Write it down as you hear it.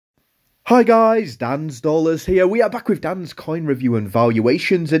Hi guys, Dan's Dollars here. We are back with Dan's coin review and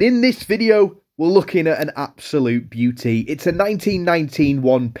valuations, and in this video we're looking at an absolute beauty. It's a 1919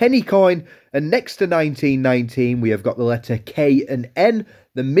 one penny coin, and next to 1919 we have got the letter K and N,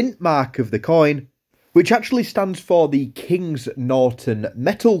 the mint mark of the coin, which actually stands for the Kings Norton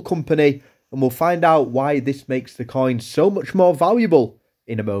Metal Company, and we'll find out why this makes the coin so much more valuable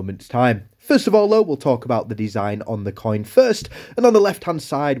in a moment's time. First of all though, we'll talk about the design on the coin first, and on the left hand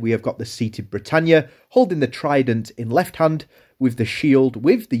side we have got the seated Britannia holding the trident in left hand with the shield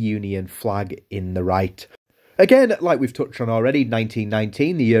with the Union flag in the right. Again, like we've touched on already,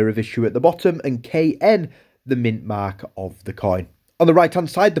 1919, the year of issue at the bottom, and KN, the mint mark of the coin. On the right hand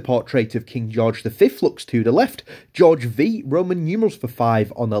side, the portrait of King George V looks to the left, George V, Roman numerals for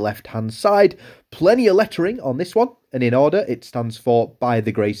 5 on the left hand side, plenty of lettering on this one, and in order it stands for By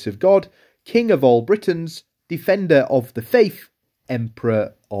the Grace of God, King of all Britons, Defender of the Faith,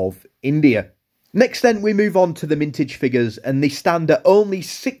 Emperor of India. Next then we move on to the mintage figures, and they stand at only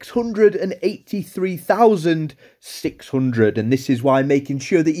 683,600, and this is why making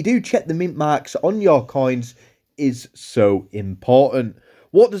sure that you do check the mint marks on your coins is so important.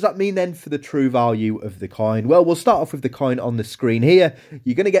 What does that mean then for the true value of the coin? Well, we'll start off with the coin on the screen here.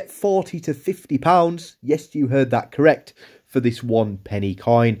 You're going to get £40 to £50. Yes, you heard that correct, for this one penny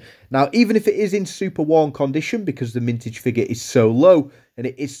coin. Now, even if it is in super worn condition, because the mintage figure is so low and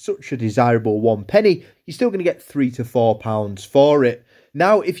it is such a desirable one penny, you're still going to get £3 to £4 for it.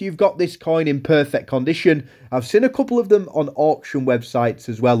 Now, if you've got this coin in perfect condition, I've seen a couple of them on auction websites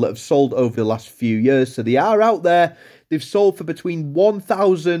as well that have sold over the last few years, so they are out there. They've sold for between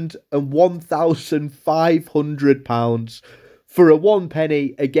 £1,000 and £1,500 for a one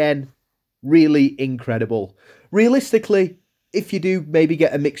penny. Again, really incredible. Realistically, if you do maybe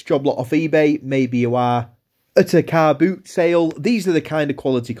get a mixed job lot off eBay, maybe you are at a car boot sale, these are the kind of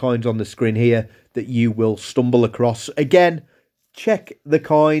quality coins on the screen here that you will stumble across. Again, check the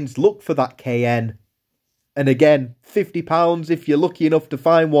coins, look for that KN, and again, £50 if you're lucky enough to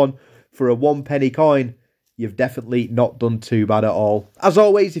find one for a one penny coin. You've definitely not done too bad at all. As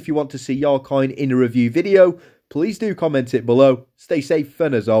always, if you want to see your coin in a review video, please do comment it below. Stay safe,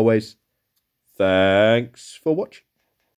 and as always, thanks for watching.